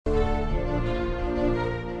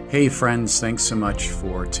Hey friends, thanks so much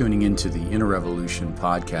for tuning into the Inner Revolution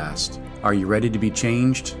podcast. Are you ready to be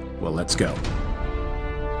changed? Well, let's go. I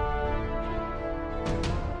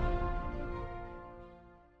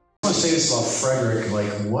want to say this about Frederick,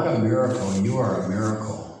 like, what a miracle. You are a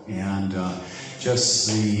miracle. And just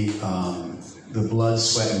the blood,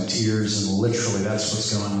 sweat, and tears, and literally that's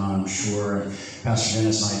what's going on, I'm sure. Pastor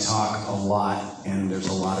Dennis and I talk a lot, and there's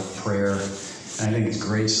a lot of prayer. And I think it's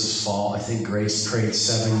Grace's fault. I think Grace prayed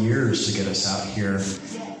 7 years to get us out here.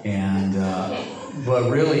 And but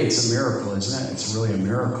really, it's a miracle, isn't it? It's really a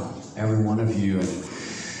miracle, every one of you.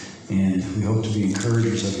 And we hope to be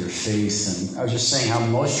encouragers of your faith. And I was just saying how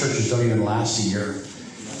most churches don't even last a year.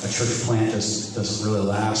 A church plant doesn't really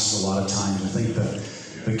last a lot of times. I think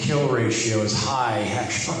the kill ratio is high,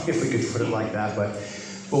 actually, if we could put it like that. But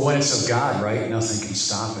when it's of God, right, nothing can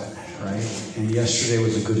stop it, right? And yesterday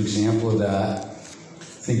was a good example of that.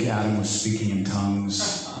 I think Adam was speaking in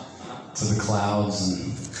tongues to the clouds,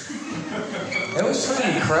 and it was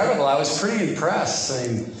pretty incredible. I was pretty impressed. I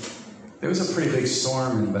mean, it was a pretty big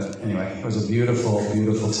storm, but anyway, it was a beautiful,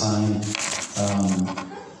 beautiful time.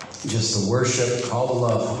 Just the worship, Call to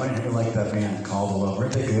Love. How many of you like that band, Call to Love?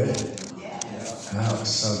 Weren't they good? Oh, it was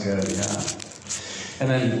so good, yeah.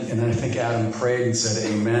 And then I think Adam prayed and said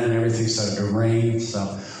amen, and everything started to rain.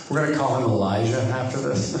 So we're going to call him Elijah after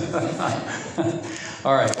this.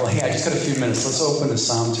 All right, well, hey, I just got a few minutes. Let's open to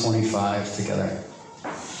Psalm 25 together.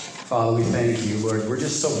 Father, we thank you, Lord. We're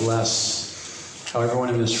just so blessed how everyone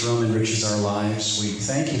in this room enriches our lives. We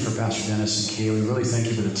thank you for Pastor Dennis and Kaylee. Really thank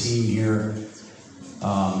you for the team here.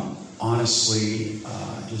 Honestly,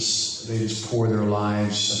 they just pour their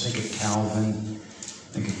lives. I think of Calvin,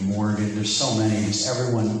 I think of Morgan. There's so many. Just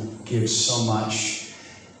everyone gives so much,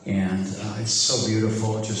 and it's so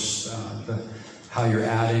beautiful. Just how you're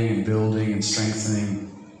adding and building and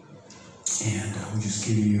strengthening. And we just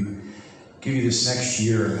give you this next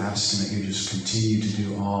year, asking that you just continue to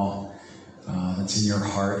do all that's in your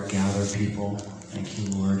heart. Gather people. Thank you,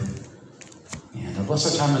 Lord. And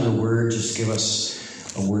bless our time in the Word. Just give us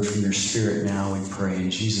a word from your Spirit now, we pray.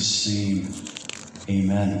 In Jesus' name,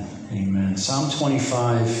 amen. Amen. Psalm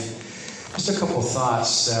 25, just a couple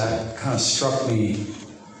thoughts that kind of struck me.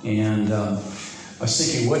 And I was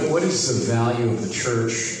thinking, what is the value of the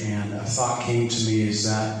church? And a thought came to me is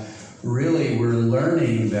that really we're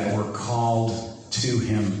learning that we're called to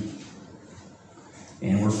Him.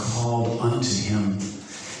 And we're called unto Him.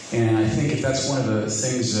 And I think if that's one of the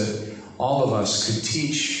things that all of us could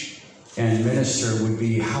teach and minister would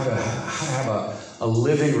be how to have a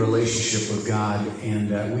living relationship with God, and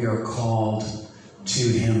that we are called to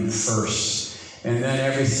Him first. And then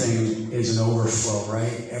everything is an overflow,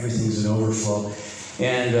 right? Everything's an overflow.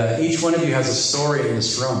 And each one of you has a story in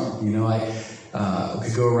this room. You know, I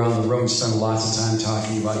could go around the room and spend lots of time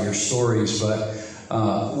talking about your stories, but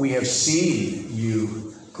we have seen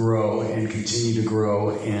you grow and continue to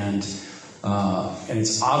grow, and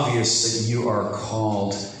it's obvious that you are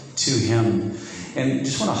called to Him. And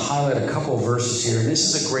just want to highlight a couple of verses here. And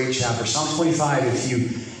this is a great chapter. Psalm 25,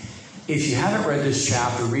 if you haven't read this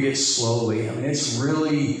chapter, read it slowly. I mean, it's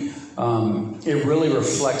really, it really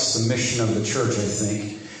reflects the mission of the church, I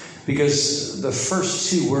think. Because the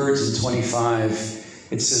first two words in 25,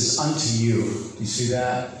 it says, unto you. Do you see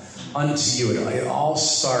that? Unto you. It all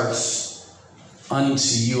starts,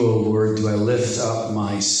 unto you, O Lord, do I lift up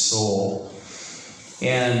my soul.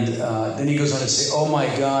 And then he goes on to say, oh my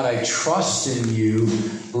God, I trust in you.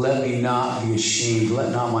 Let me not be ashamed.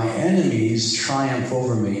 Let not my enemies triumph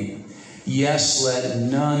over me. Yes, let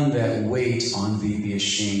none that wait on thee be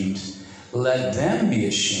ashamed. Let them be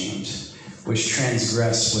ashamed, which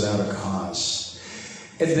transgress without a cause.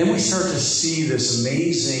 And then we start to see this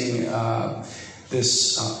amazing,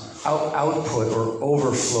 output or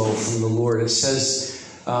overflow from the Lord. It says,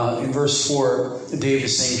 in verse 4, David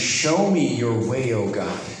is saying, show me your way, O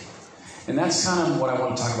God. And that's kind of what I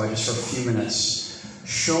want to talk about just for a few minutes.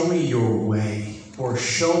 Show me your way, or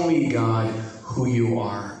show me, God, who you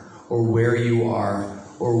are, or where you are,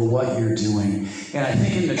 or what you're doing. And I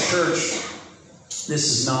think in the church, this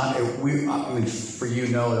is not, for you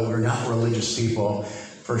know that we're not religious people,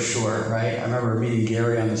 for sure, right? I remember meeting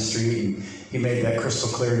Gary on the street, and he made that crystal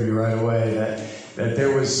clear to me right away,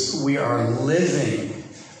 that we are living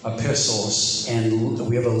epistles, and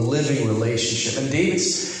we have a living relationship. And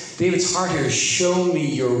David's heart here is, show me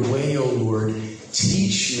your way, O Lord.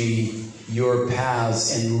 Teach me your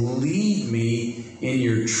paths, and lead me in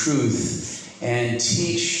your truth, and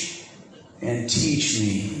teach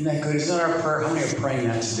me. Isn't that good? Isn't that our prayer? How many are praying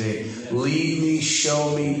that today? Lead me,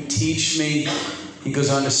 show me, teach me. He goes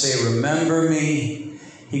on to say, remember me.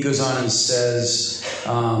 he goes on and says,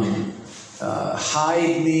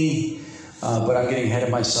 hide me, but I'm getting ahead of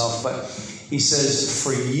myself. But he says,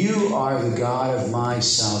 for you are the God of my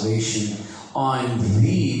salvation. On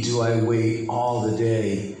thee do I wait all the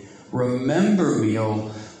day. Remember me,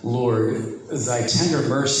 O Lord, thy tender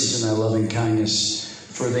mercies and thy loving kindness,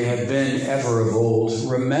 for they have been ever of old.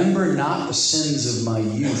 Remember not the sins of my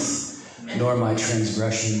youth, nor my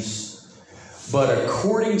transgressions. But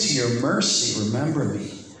according to your mercy, remember me,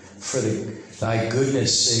 for thy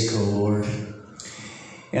goodness' sake, O Lord.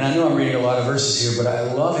 And I know I'm reading a lot of verses here, but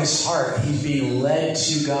I love his heart. He's being led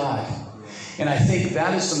to God. And I think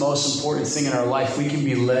that is the most important thing in our life. We can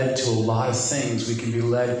be led to a lot of things. We can be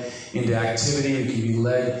led into activity. We can be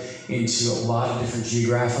led into a lot of different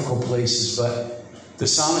geographical places. But the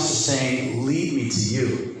psalmist is saying, lead me to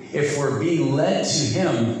you. If we're being led to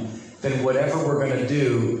him, then whatever we're going to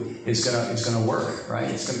do is going to work, right?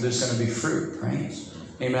 There's going to be fruit, right?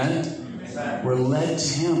 Amen? Amen. We're led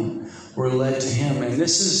to him. We're led to him. And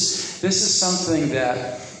this is something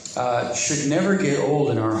that should never get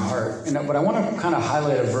old in our heart. But I want to kind of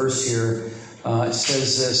highlight a verse here. It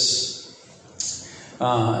says this,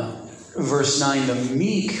 verse 9, the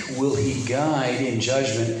meek will he guide in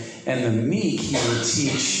judgment, and the meek he will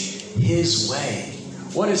teach his way.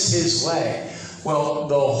 What is his way? Well,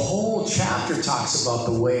 the whole chapter talks about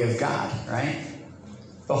the way of God, right?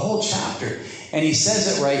 The whole chapter. And he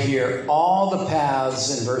says it right here, all the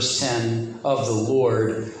paths in verse 10 of the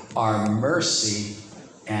Lord are mercy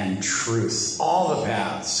and truth. All the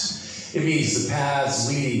paths. It means the paths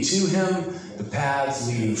leading to him, the paths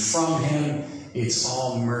leading from him. It's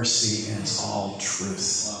all mercy and it's all truth.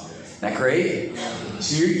 Isn't that great?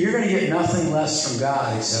 So you're going to get nothing less from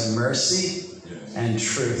God except mercy and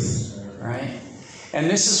truth, right? And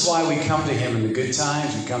this is why we come to him in the good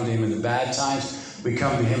times. We come to him in the bad times. We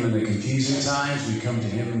come to him in the confusing times. We come to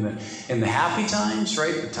him in the happy times,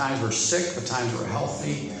 right? The times we're sick, the times we're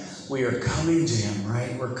healthy. We are coming to him,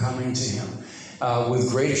 right? We're coming to him with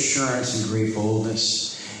great assurance and great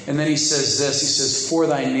boldness. And then he says this. He says, for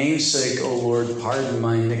thy name's sake, O Lord, pardon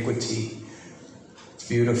my iniquity. It's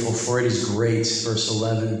beautiful, for it is great. Verse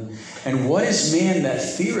 11. And what is man that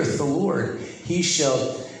feareth the Lord? Him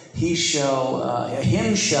shall he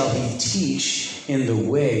teach in the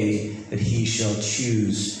way that he shall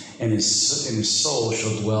choose, and his soul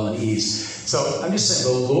shall dwell in ease. So I'm just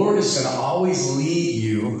saying, the Lord is going to always lead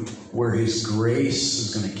you where his grace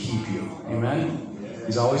is going to keep you. Amen?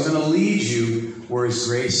 He's always going to lead you where his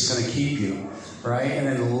grace is going to keep you. Right? And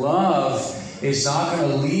then love is not going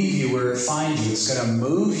to leave you where it finds you. It's going to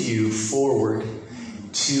move you forward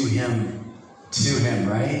to him. To him,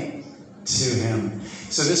 right? To him.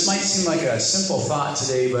 So this might seem like a simple thought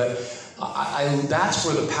today, but that's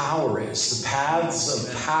where the power is. The paths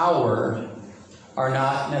of power are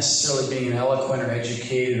not necessarily being an eloquent or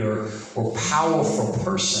educated or powerful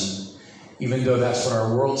person, even though that's what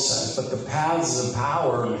our world says. But the paths of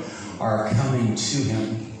power are coming to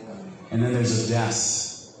him. And then there's a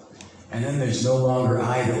death. And then there's no longer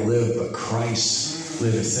I that live, but Christ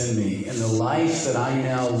liveth in me. And the life that I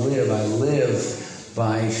now live, I live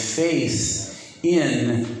by faith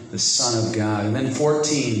in the Son of God. And then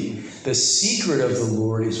 14, the secret of the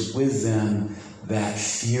Lord is with them that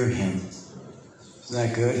fear him. Isn't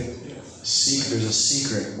that good? There's a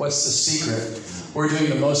secret. What's the secret? We're doing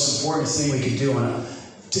the most important thing we can do.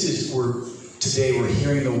 Today we're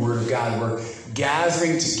hearing the Word of God. We're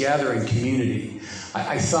gathering together in community.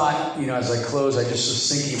 I thought, as I close, I just was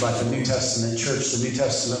thinking about the New Testament church, the New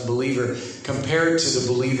Testament believer, compared to the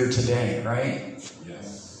believer today, right?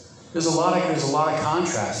 There's a lot of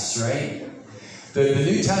contrasts, right? The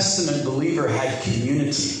New Testament believer had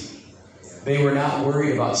community. They were not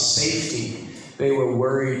worried about safety. They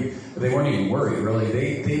weren't even worried, really.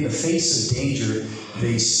 They in the face of danger,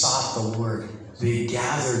 they sought the Lord. They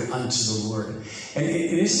gathered unto the Lord. And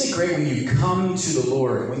isn't it great when you come to the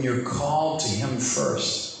Lord, when you're called to him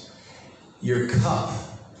first, your cup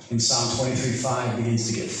in Psalm 23:5 begins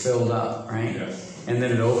to get filled up, right? Yes. And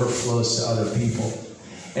then it overflows to other people.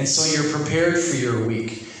 And so you're prepared for your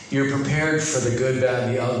week. You're prepared for the good,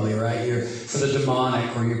 bad, the ugly, right? You're for the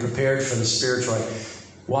demonic, or you're prepared for the spiritual.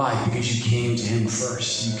 Why? Because you came to him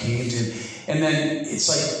first. You came to him. And then it's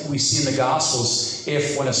like we see in the Gospels,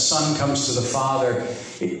 if when a son comes to the Father,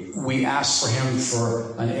 we ask for him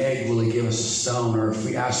for an egg, will he give us a stone? Or if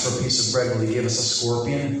we ask for a piece of bread, will he give us a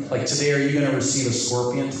scorpion? Like today, are you going to receive a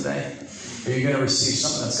scorpion today? Are you going to receive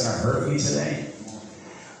something that's going to hurt me today?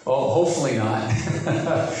 Oh, hopefully not.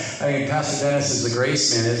 I mean, Pastor Dennis is the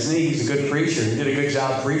grace man, isn't he? He's a good preacher. He did a good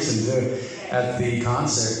job preaching too at the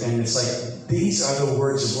concert. And it's like, these are the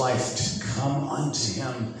words of life. To come unto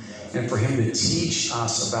him and for him to teach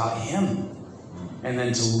us about him and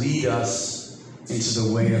then to lead us into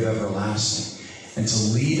the way of everlasting and to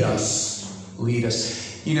lead us.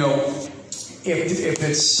 You know, if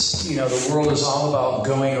it's, you know, the world is all about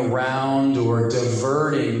going around or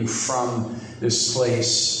diverting from this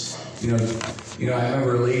place. You know, I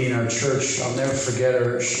remember a lady in our church, I'll never forget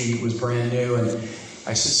her, she was brand new, and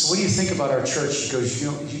I said, so what do you think about our church? She goes, you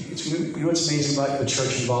know what's amazing about the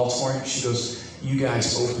church in Baltimore? She goes, you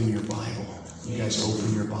guys open your Bible. You guys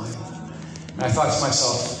open your Bible. And I thought to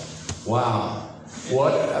myself, wow,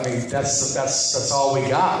 what? I mean, that's all we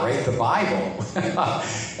got, right? The Bible.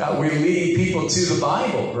 We lead people to the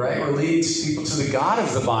Bible, right? We're leading people to the God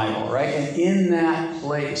of the Bible, right? And in that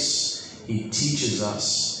place, he teaches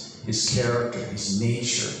us his character, his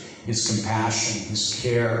nature, his compassion, his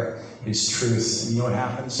care, his truth. And you know what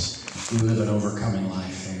happens? We live an overcoming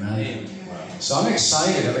life. Amen. So I'm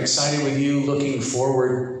excited. I'm excited with you, looking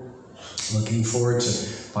forward to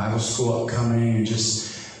Bible school upcoming. And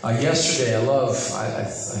just yesterday, I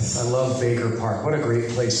love Baker Park. What a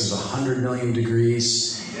great place. It's 100 million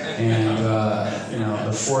degrees. And, you know,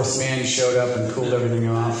 the fourth man showed up and cooled everything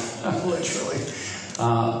off, literally.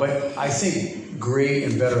 But I think great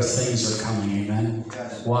and better things are coming, amen?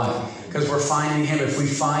 Why? Because we're finding him. If we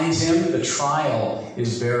find him, the trial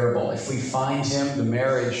is bearable. If we find him, the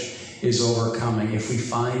marriage is overcoming. If we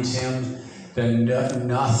find him, then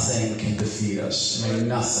nothing can defeat us. I mean,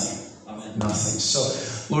 nothing.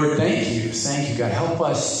 So, Lord, thank you, God. Help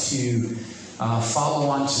us to follow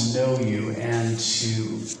on to know you and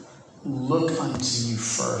to look unto you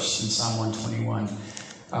first in Psalm 121.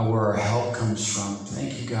 Where our help comes from.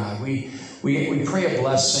 Thank you, God. We pray a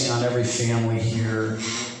blessing on every family here.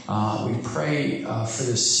 We pray for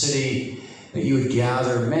this city that you would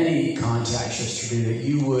gather many contacts yesterday, that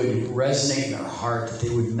you would resonate in their heart, that they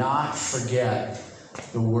would not forget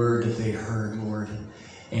the word that they heard, Lord,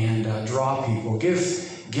 and draw people.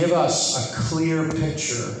 Give us a clear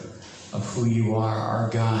picture of who you are, our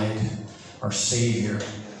guide, our Savior,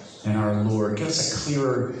 and our Lord. Give us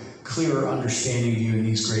a clearer understanding of you in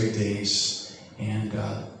these great days, and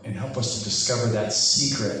help us to discover that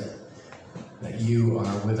secret that you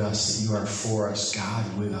are with us, that you are for us, God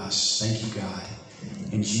with us. Thank you, God.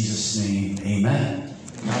 In Jesus' name, amen.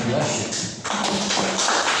 God bless you.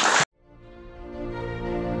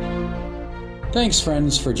 Thanks,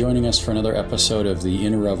 friends, for joining us for another episode of the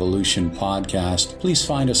Inner Revolution podcast. Please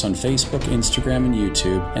find us on Facebook, Instagram, and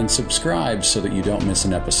YouTube, and subscribe so that you don't miss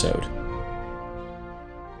an episode.